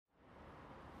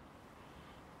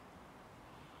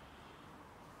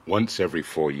once every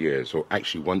 4 years, or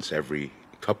actually once every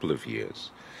couple of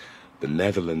years, the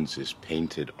Netherlands is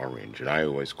painted orange, and I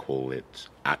always call it,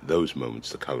 at those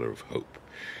moments, the color of hope,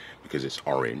 because it's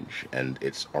orange, and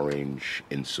it's orange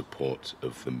in support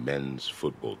of the men's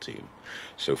football team.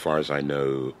 So far as I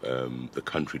know, the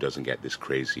country doesn't get this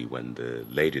crazy when the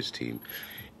ladies' team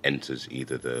enters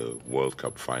either the World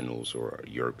Cup finals or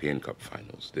European Cup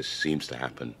finals. This seems to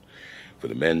happen for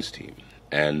the men's team.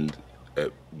 And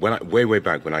way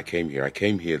back when I came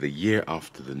here the year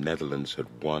after the Netherlands had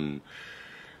won,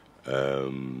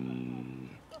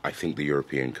 I think, the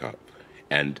European Cup.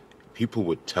 And people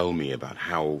would tell me about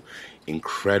how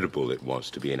incredible it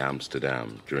was to be in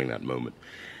Amsterdam during that moment,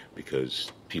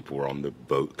 because people were on the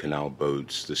canal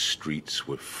boats, the streets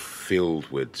were filled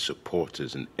with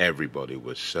supporters, and everybody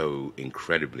was so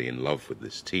incredibly in love with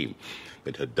this team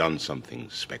that had done something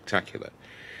spectacular.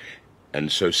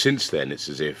 And so since then, it's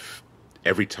as if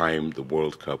every time the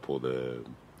World Cup or the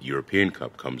European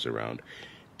Cup comes around,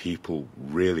 people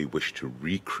really wish to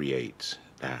recreate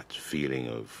that feeling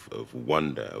of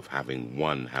wonder, of having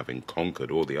won, having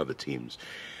conquered all the other teams,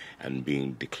 and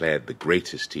being declared the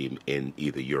greatest team in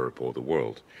either Europe or the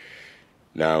world.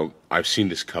 Now, I've seen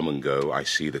this come and go. I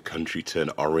see the country turn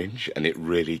orange, and it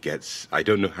really gets... I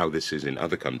don't know how this is in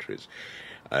other countries.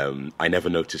 I never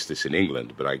noticed this in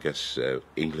England, but I guess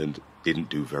England didn't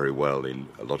do very well in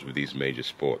a lot of these major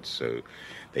sports, so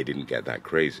they didn't get that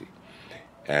crazy.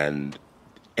 And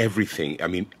everything, I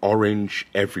mean, orange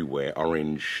everywhere.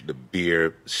 Orange, the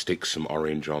beer, stick some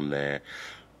orange on there.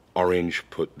 Orange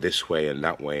put this way and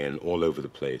that way and all over the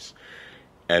place.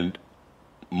 And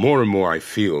more I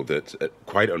feel that,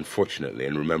 quite unfortunately,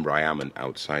 and remember I am an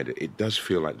outsider, it does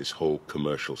feel like this whole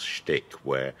commercial shtick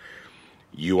where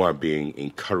you are being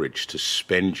encouraged to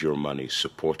spend your money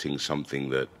supporting something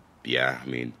that, yeah, I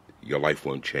mean, your life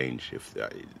won't change. If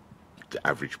the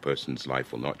average person's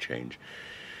life will not change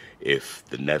if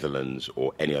the Netherlands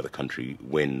or any other country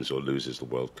wins or loses the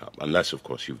World Cup, unless, of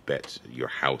course, you've bet your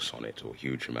house on it or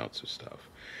huge amounts of stuff.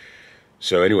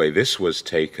 So anyway, this was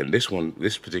taken,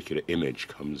 this particular image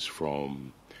comes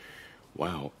from,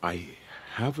 wow, I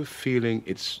have a feeling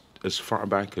it's as far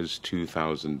back as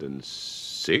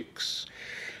 2006,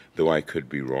 though I could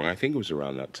be wrong. I think it was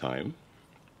around that time.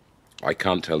 I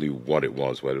can't tell you what it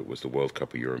was, whether it was the World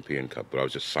Cup or European Cup, but I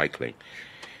was just cycling,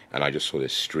 and I just saw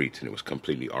this street, and it was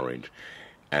completely orange.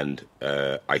 And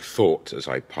I thought, as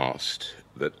I passed,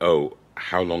 that, oh,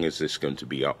 how long is this going to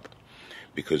be up?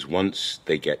 Because once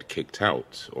they get kicked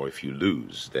out, or if you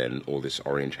lose, then all this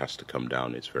orange has to come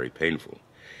down. It's very painful.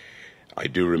 I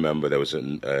do remember there was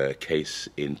a case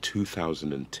in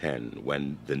 2010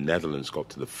 when the Netherlands got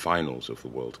to the finals of the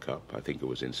World Cup. I think it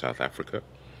was in South Africa.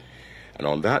 And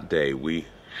on that day, we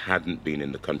hadn't been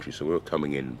in the country, so we were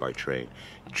coming in by train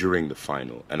during the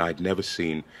final. And I'd never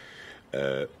seen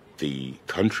the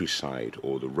countryside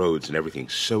or the roads and everything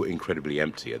so incredibly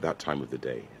empty at that time of the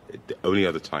day. The only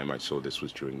other time I saw this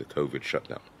was during the COVID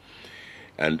shutdown.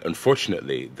 And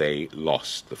unfortunately, they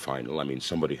lost the final. I mean,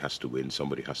 somebody has to win,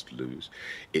 somebody has to lose.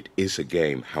 It is a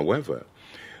game. However,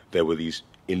 there were these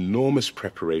enormous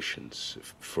preparations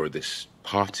for this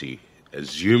party,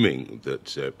 presuming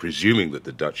that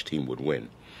the Dutch team would win.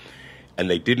 And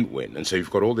they didn't win. And so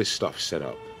you've got all this stuff set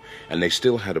up. And they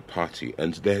still had a party.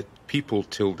 And there, people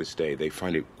till this day, they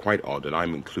find it quite odd, and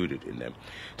I'm included in them,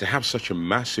 to have such a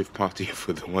massive party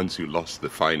for the ones who lost the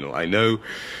final. I know,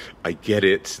 I get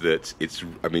it, that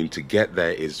to get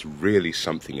there is really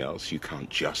something else. You can't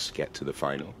just get to the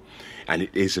final. And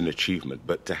it is an achievement.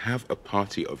 But to have a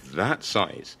party of that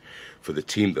size for the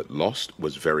team that lost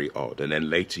was very odd. And then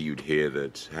later you'd hear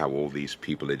that how all these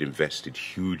people had invested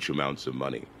huge amounts of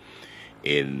money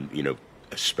in,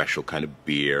 a special kind of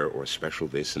beer or a special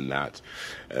this and that.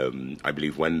 I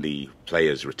believe when the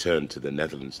players returned to the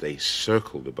Netherlands, they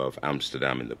circled above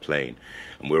Amsterdam in the plane,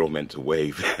 and we're all meant to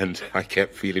wave. And I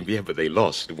kept feeling, yeah, but they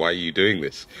lost. Why are you doing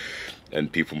this?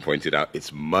 And people pointed out,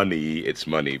 it's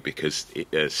money, because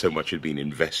so much had been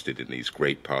invested in these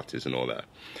great parties and all that.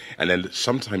 And then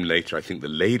sometime later, I think the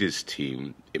ladies'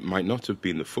 team, it might not have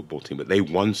been the football team, but they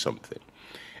won something.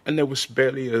 And there was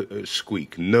barely a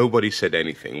squeak. Nobody said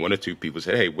anything. One or two people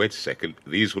said, hey, wait a second,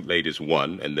 these ladies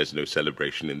won and there's no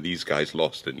celebration, and these guys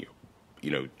lost, and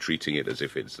you're treating it as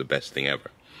if it's the best thing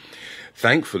ever.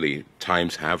 Thankfully,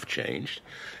 times have changed,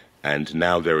 and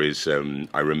now there is,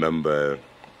 I remember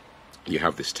you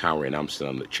have this tower in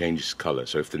Amsterdam that changes colour.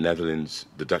 So if the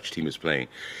Dutch team is playing,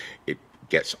 it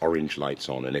gets orange lights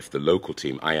on, and if the local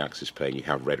team, Ajax, is playing, you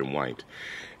have red and white.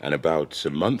 And about a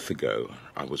month ago,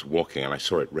 I was walking and I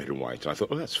saw it red and white, and I thought,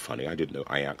 oh, that's funny, I didn't know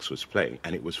Ajax was playing,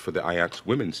 and it was for the Ajax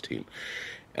women's team.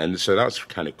 And so that's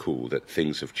kind of cool that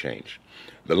things have changed.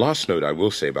 The last note I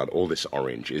will say about all this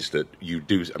orange is that you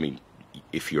do, I mean,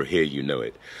 if you're here, you know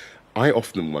it. I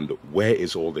often wonder, where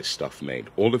is all this stuff made?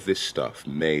 All of this stuff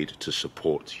made to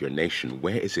support your nation,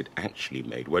 where is it actually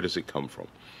made? Where does it come from?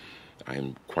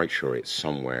 I'm quite sure it's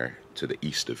somewhere to the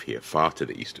east of here, far to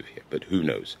the east of here, but who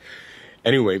knows?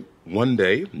 Anyway, one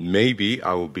day, maybe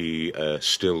I will be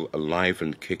still alive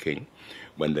and kicking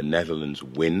when the Netherlands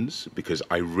wins, because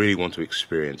I really want to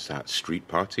experience that street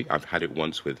party. I've had it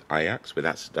once with Ajax, but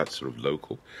that's sort of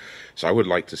local. So I would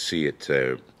like to see it,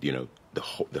 you know,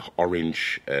 the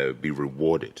orange be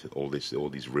rewarded, all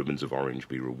these ribbons of orange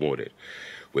be rewarded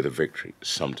with a victory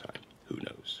sometime. Who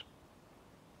knows?